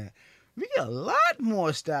from there. We get a lot more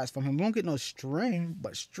stats from him. We don't get no strength,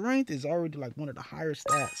 but strength is already like one of the higher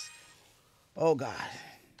stats. Oh God.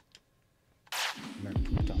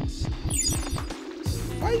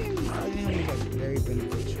 Fighting him is like very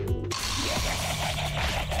beneficial.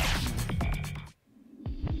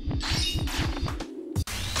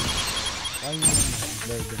 Fighting him is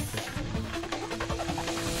very beneficial.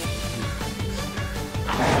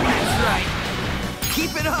 That's right!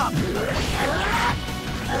 Keep it up!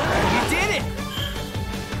 You did it!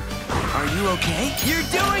 Are you okay? You're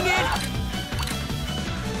doing it!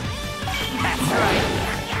 That's right!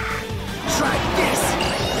 Try this!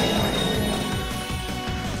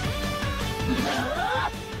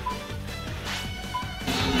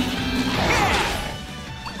 Yeah!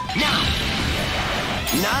 Now!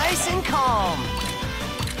 Nice and calm!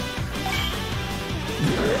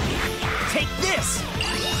 Take this!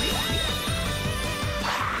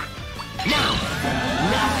 Now!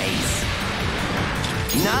 Nice!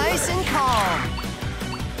 Nice and calm!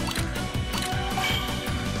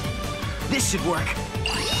 This should work.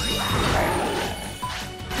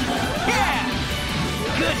 Yeah!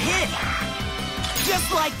 Good hit!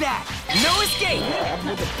 Just like that! No escape! I'm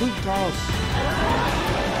with the poop toss.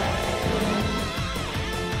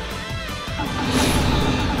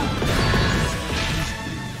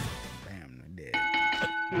 Bam, they're dead.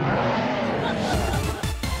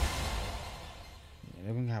 Yeah,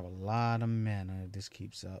 they're gonna have a lot of mana if this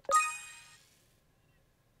keeps up.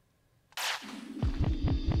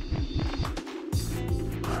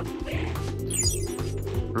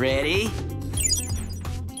 Ready?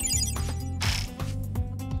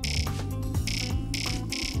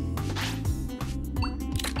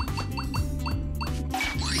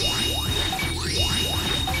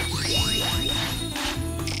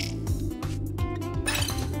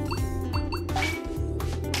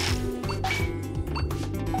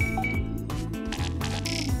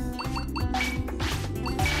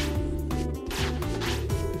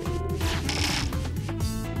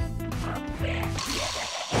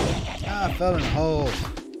 I fell in a hole.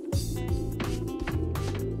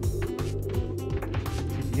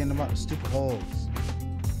 Keep forgetting about the stupid holes.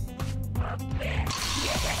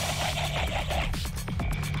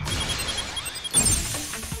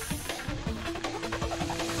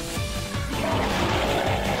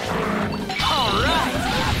 All right!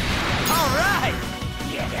 All right!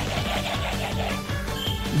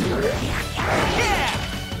 Yeah!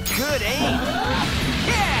 Good aim!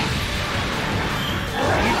 Yeah!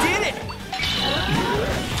 You did it!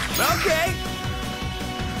 Okay!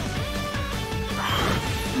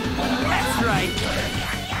 That's right!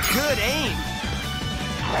 Good aim!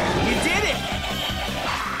 You did it!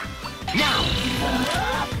 Now!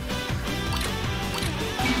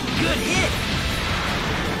 Good hit!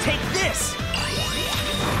 Take this!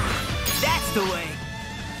 That's the way!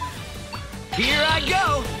 Here I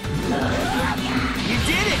go! You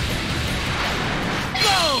did it!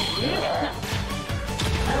 Go!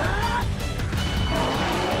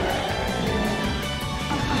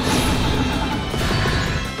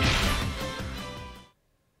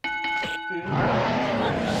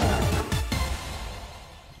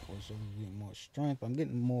 Also getting more strength. I'm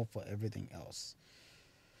getting more for everything else.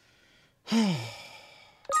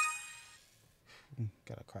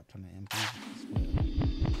 Got a crap ton of MP.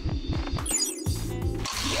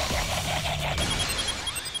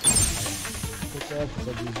 Pick up because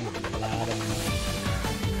that gives you a lot of money.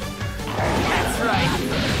 That's right!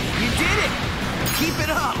 You did it! Keep it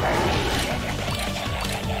up!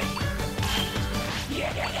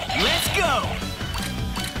 Let's go!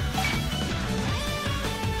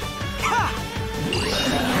 Ha!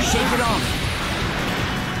 Shake it off!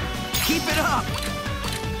 Keep it up!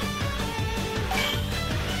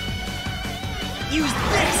 Use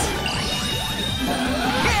this!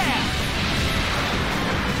 Yeah!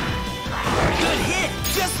 Good hit!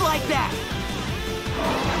 Just like that!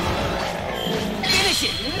 Finish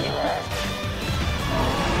it!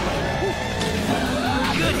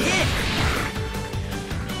 Good hit!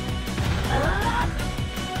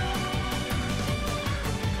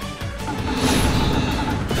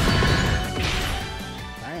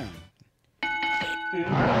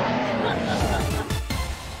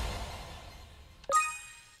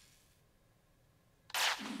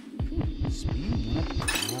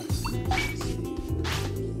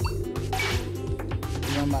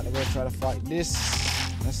 I'm about to go try to fight this.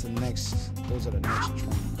 That's the next. Those are the next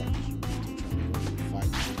training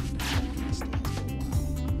fight.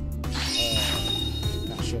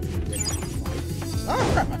 Not sure if you're ready to fight. Oh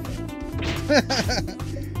crap! I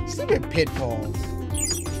failed. Stupid pitfalls.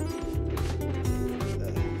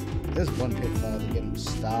 There's one pitfall to get him to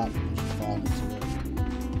stop and you fall into it.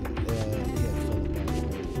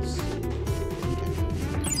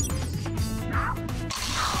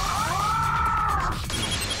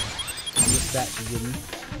 That to give me.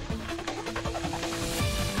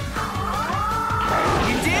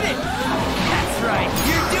 You did it! That's right!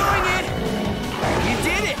 You're doing it! You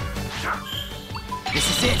did it! This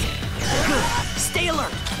is it! Good! Stay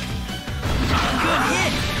alert! Good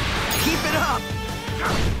hit! Keep it up!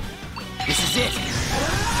 This is it!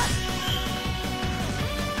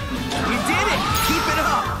 You did it! Keep it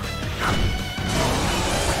up!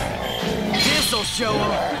 This'll show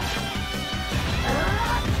them!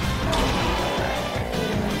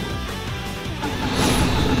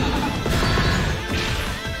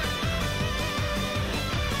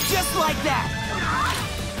 Just like that!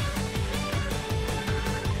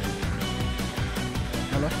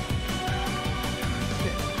 Hello?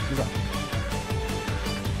 Okay, who's up?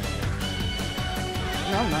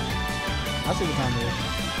 No, I'm not. I see what time it is.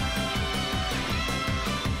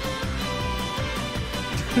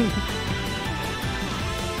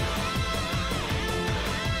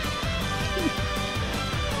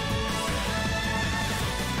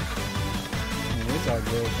 It's all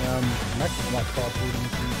good. I'm actually like car food and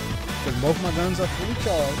shit. Because both my guns are fully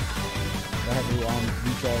charged. I have to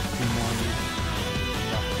recharge 2 more.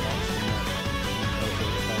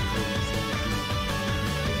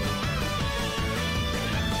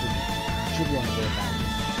 Should be on the way back.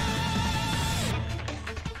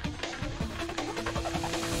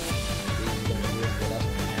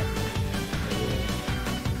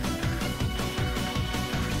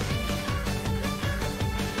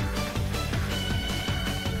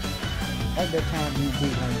 At that time, we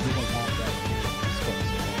went out that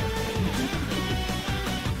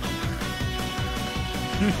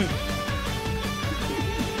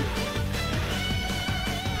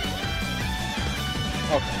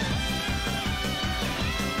okay.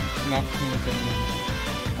 No,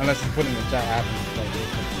 unless you put in the chat app and like this.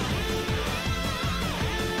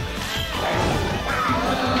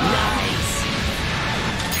 Nice!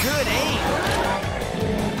 Good aim!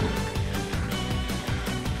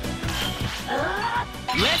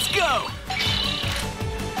 Let's go!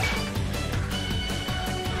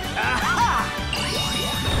 Aha!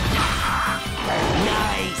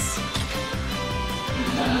 Nice!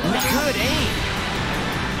 Good aim!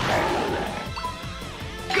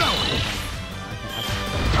 Go!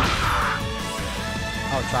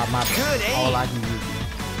 I'll try my best. Good aim! All I can do.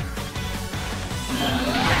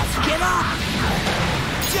 Let's get up!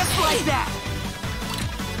 Just like that!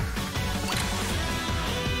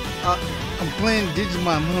 I'm playing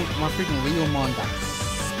Digimon. My freaking Leomon got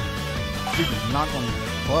freaking knocked on the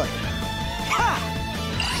butt. Ha!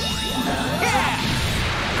 Yeah!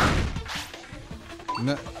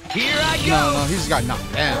 No, Here I go. no, he just got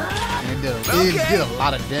knocked down. And it did a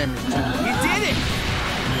lot of damage too. You did it.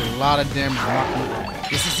 It did a lot of damage. Knocked me down.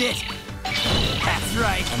 This is it. That's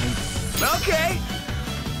right. I mean, Okay.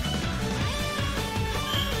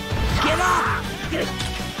 Get up.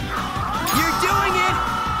 You're doing it.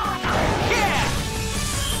 Yeah.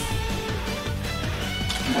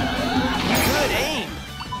 Good aim.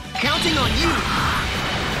 Counting on you.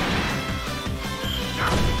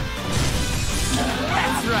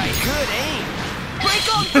 That's right. Good aim. Break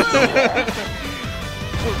on through.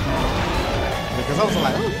 because I was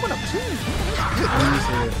like, oh, you went up two. Good. Then you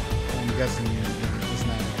said, I'm guessing it's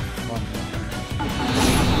not fun.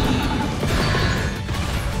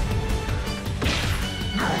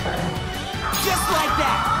 Just like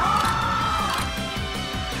that.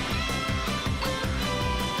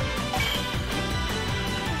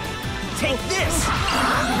 Take this.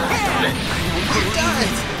 Yeah. He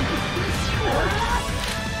died.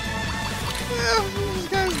 This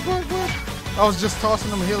guy's butt. I was just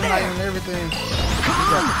tossing him healing item and everything.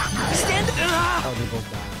 Come on. Stand up. Oh, they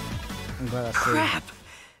both died. I'm glad I saved. Crap.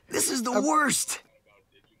 This is the worst.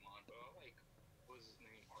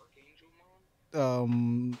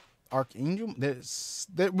 Archangel. There's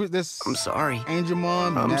I'm sorry.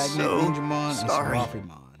 Angelmon, I'm Magnet so Angelmon, sorry. and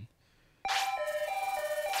Seraphimon.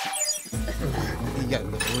 He got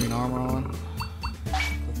the green armor on.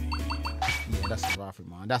 Yeah, that's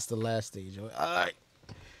Seraphimon. That's the last stage of it. Alright.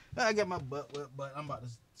 I got my butt wet, but I'm about to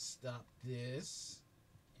stop this.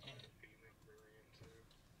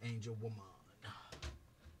 Angel Woman.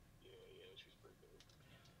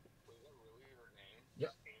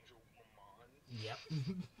 Yep. Yep.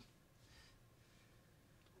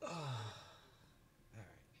 Alright.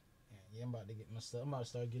 Yeah, I'm about to get my stuff. I'm about to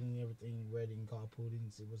start getting everything ready and call Pooty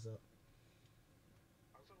and see what's up.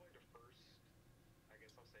 Also, like the first, I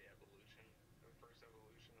guess I'll say evolution. The first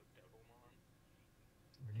evolution of Devilmon.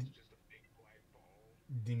 It's just a big black ball.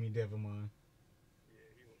 Demi Devilmon. Yeah,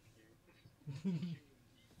 he looks cute.